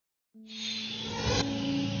I'm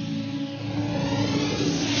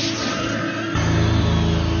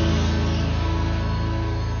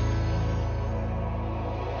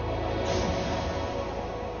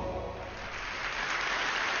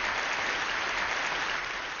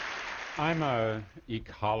an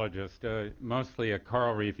ecologist, mostly a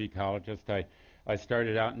coral reef ecologist. I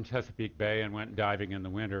started out in Chesapeake Bay and went diving in the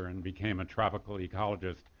winter and became a tropical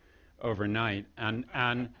ecologist overnight. And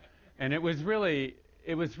it was really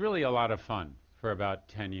a lot of fun for about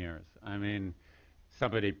 10 years. I mean,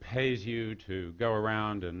 somebody pays you to go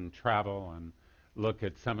around and travel and look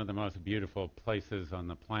at some of the most beautiful places on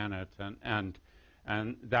the planet, and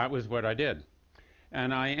that was what I did.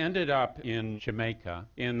 And I ended up in Jamaica,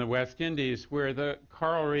 in the West Indies, where the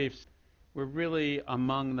coral reefs were really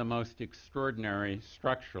among the most extraordinary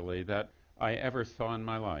structurally that I ever saw in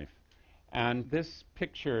my life. And this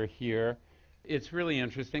picture here, it's really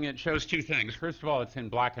interesting. It shows two things. First of all, it's in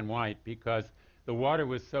black and white because the water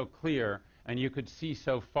was so clear and you could see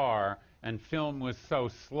so far, and film was so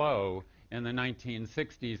slow in the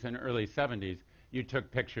 1960s and early 70s. You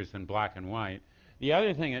took pictures in black and white. The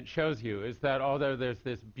other thing it shows you is that although there's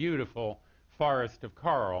this beautiful forest of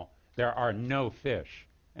coral, there are no fish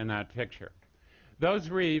in that picture. Those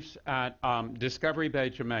reefs at Discovery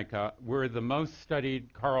Bay, Jamaica, were the most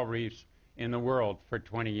studied coral reefs in the world for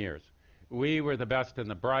 20 years. We were the best and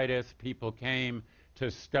the brightest. People came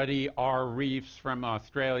to study our reefs from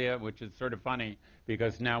Australia, which is sort of funny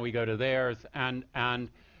because now we go to theirs. And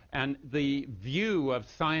the view of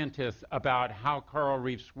scientists about how coral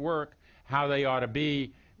reefs work, how they ought to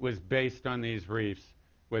be, was based on these reefs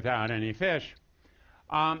without any fish.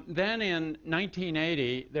 Then in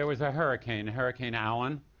 1980, there was a hurricane, Hurricane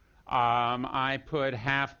Allen. I put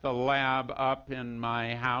half the lab up in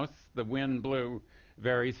my house. The wind blew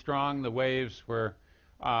very strong. The waves were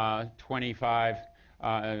 25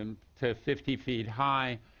 to 50 feet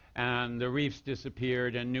high, and the reefs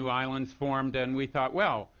disappeared and new islands formed, and we thought,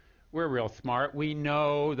 well, we're real smart. We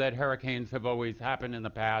know that hurricanes have always happened in the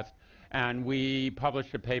past. And we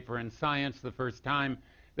published a paper in Science, the first time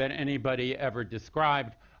that anybody ever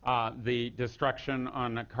described the destruction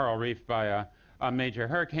on a coral reef by a major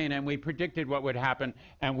hurricane, and we predicted what would happen,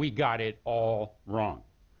 and we got it all wrong.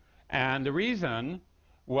 And the reason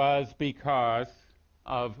was because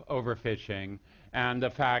of overfishing and the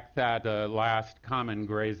fact that the last common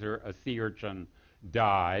grazer, a sea urchin,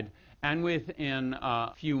 died. And within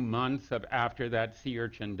a few months of after that sea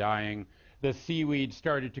urchin dying, the seaweed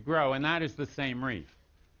started to grow, and that is the same reef.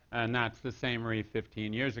 And that's the same reef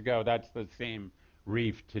 15 years ago. That's the same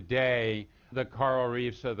reef today. The coral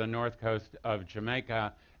reefs of the north coast of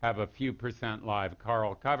Jamaica have a few percent live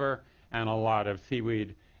coral cover and a lot of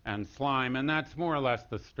seaweed and slime, and that's more or less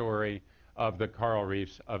the story of the coral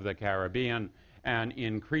reefs of the Caribbean and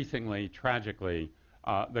increasingly, tragically,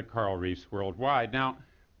 the coral reefs worldwide. Now,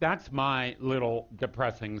 that's my little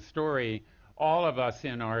depressing story. All of us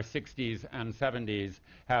in our 60s and 70s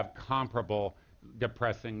have comparable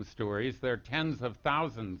depressing stories. There are tens of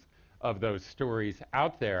thousands of those stories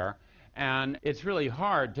out there, and it's really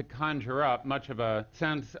hard to conjure up much of a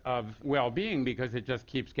sense of well-being because it just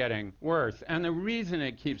keeps getting worse. And the reason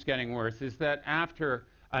it keeps getting worse is that after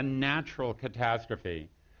a natural catastrophe,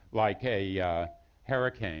 like a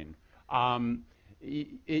hurricane,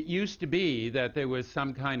 it used to be that there was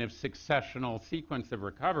some kind of successional sequence of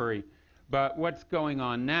recovery. But what's going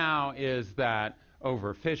on now is that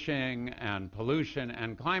overfishing and pollution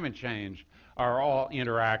and climate change are all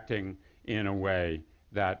interacting in a way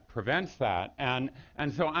that prevents that. And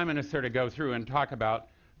so I'm going to sort of go through and talk about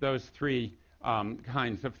those three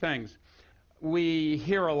kinds of things. We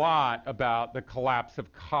hear a lot about the collapse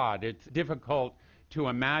of cod. It's difficult to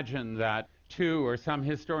imagine that two, or some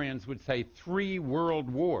historians would say 3 world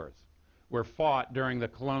wars were fought during the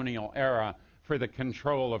colonial era for the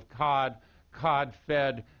control of cod. Cod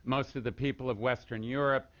fed most of the people of Western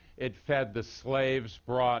Europe. It fed the slaves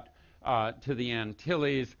brought to the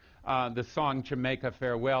Antilles. The song Jamaica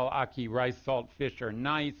Farewell, Aki Rice Salt Fish Are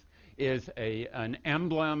Nice, is an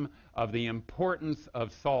emblem of the importance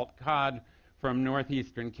of salt cod from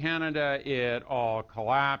northeastern Canada. It all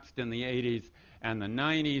collapsed in the 80s and the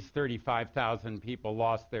 90s. 35,000 people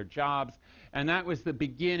lost their jobs. And that was the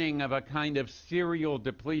beginning of a kind of serial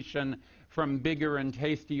depletion from bigger and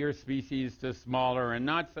tastier species to smaller and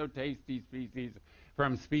not so tasty species,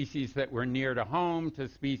 from species that were near to home to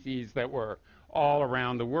species that were all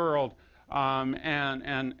around the world,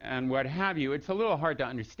 and what have you. It's a little hard to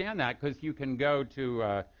understand that because you can go to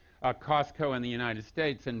a Costco in the United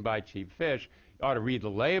States and buy cheap fish. You ought to read the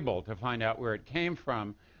label to find out where it came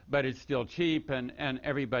from, but it's still cheap, and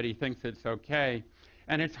everybody thinks it's okay.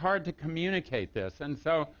 And it's hard to communicate this. And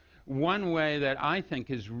so one way that I think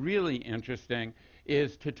is really interesting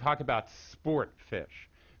is to talk about sport fish,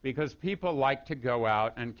 because people like to go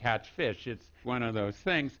out and catch fish. It's one of those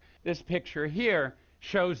things. This picture here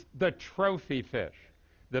shows the trophy fish,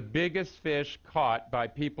 the biggest fish caught by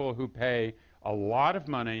people who pay a lot of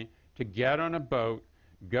money to get on a boat,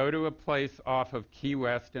 go to a place off of Key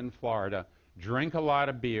West in Florida, drink a lot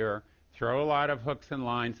of beer, throw a lot of hooks and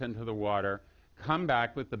lines into the water, come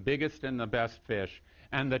back with the biggest and the best fish,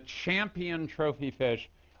 and the champion trophy fish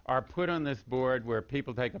are put on this board where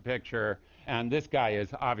people take a picture, and this guy is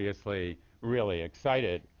obviously really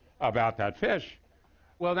excited about that fish.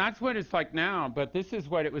 Well, that's what it's like now, but this is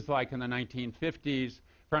what it was like in the 1950s,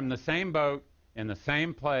 from the same boat, in the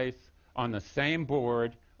same place, on the same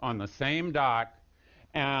board, on the same dock,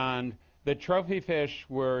 and the trophy fish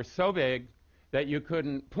were so big that you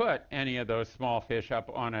couldn't put any of those small fish up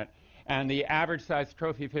on it. And the average size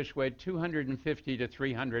trophy fish weighed 250 to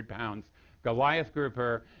 300 pounds, Goliath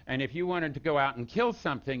grouper. And if you wanted to go out and kill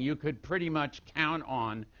something, you could pretty much count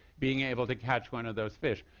on being able to catch one of those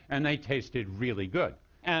fish. And they tasted really good.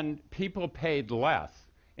 And people paid less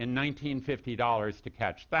in 1950 dollars to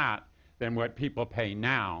catch that than what people pay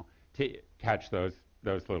now to catch those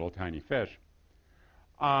little tiny fish.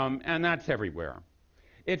 And that's everywhere.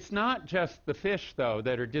 It's not just the fish, though,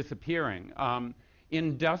 that are disappearing.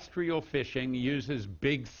 Industrial fishing uses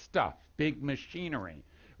big stuff, big machinery.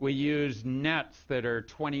 We use nets that are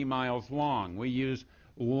 20 miles long. We use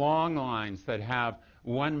long lines that have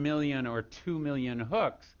 1 million or 2 million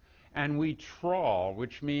hooks. And we trawl,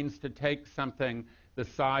 which means to take something the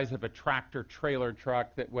size of a tractor-trailer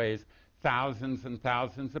truck that weighs thousands and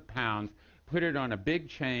thousands of pounds, put it on a big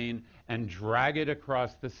chain, and drag it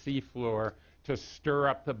across the seafloor to stir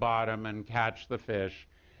up the bottom and catch the fish.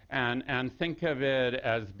 And think of it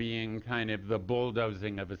as being kind of the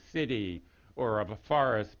bulldozing of a city or of a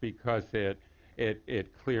forest, because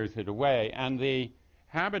it clears it away. And the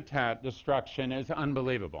habitat destruction is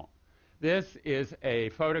unbelievable. This is a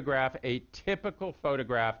photograph, a typical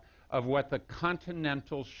photograph of what the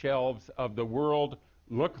continental shelves of the world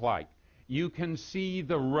look like. You can see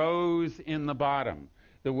the rows in the bottom,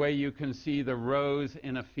 the way you can see the rows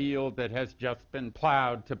in a field that has just been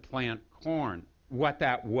plowed to plant corn. What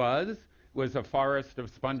that was a forest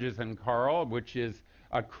of sponges and coral, which is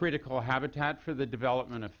a critical habitat for the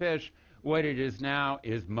development of fish. What it is now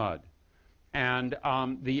is mud. And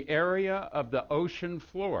the area of the ocean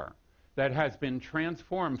floor that has been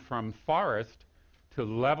transformed from forest to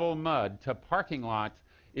level mud to parking lots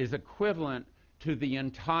is equivalent to the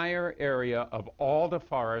entire area of all the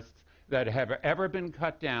forests that have ever been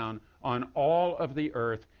cut down on all of the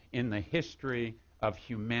earth in the history of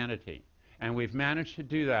humanity. And we've managed to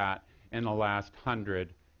do that in the last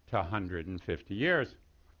 100 to 150 years.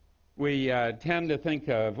 We tend to think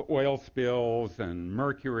of oil spills and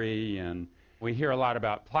mercury, and we hear a lot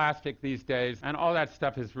about plastic these days, and all that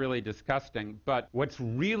stuff is really disgusting. But what's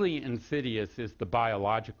really insidious is the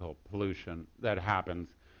biological pollution that happens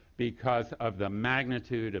because of the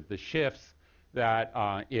magnitude of the shifts that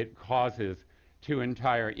it causes to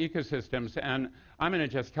entire ecosystems. And I'm going to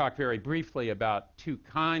just talk very briefly about two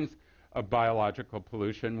kinds of biological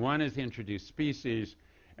pollution. One is introduced species,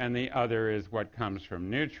 and the other is what comes from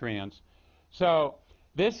nutrients. So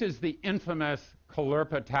this is the infamous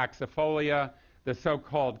Caulerpa taxifolia, the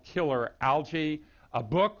so-called killer algae. A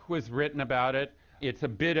book was written about it. It's a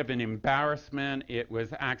bit of an embarrassment. It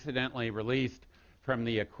was accidentally released from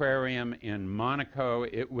the aquarium in Monaco.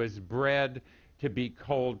 It was bred to be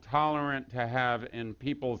cold tolerant, to have in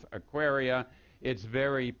people's aquaria. It's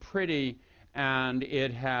very pretty, and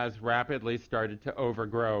it has rapidly started to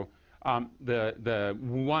overgrow the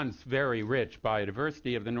once very rich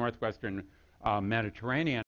biodiversity of the northwestern Mediterranean.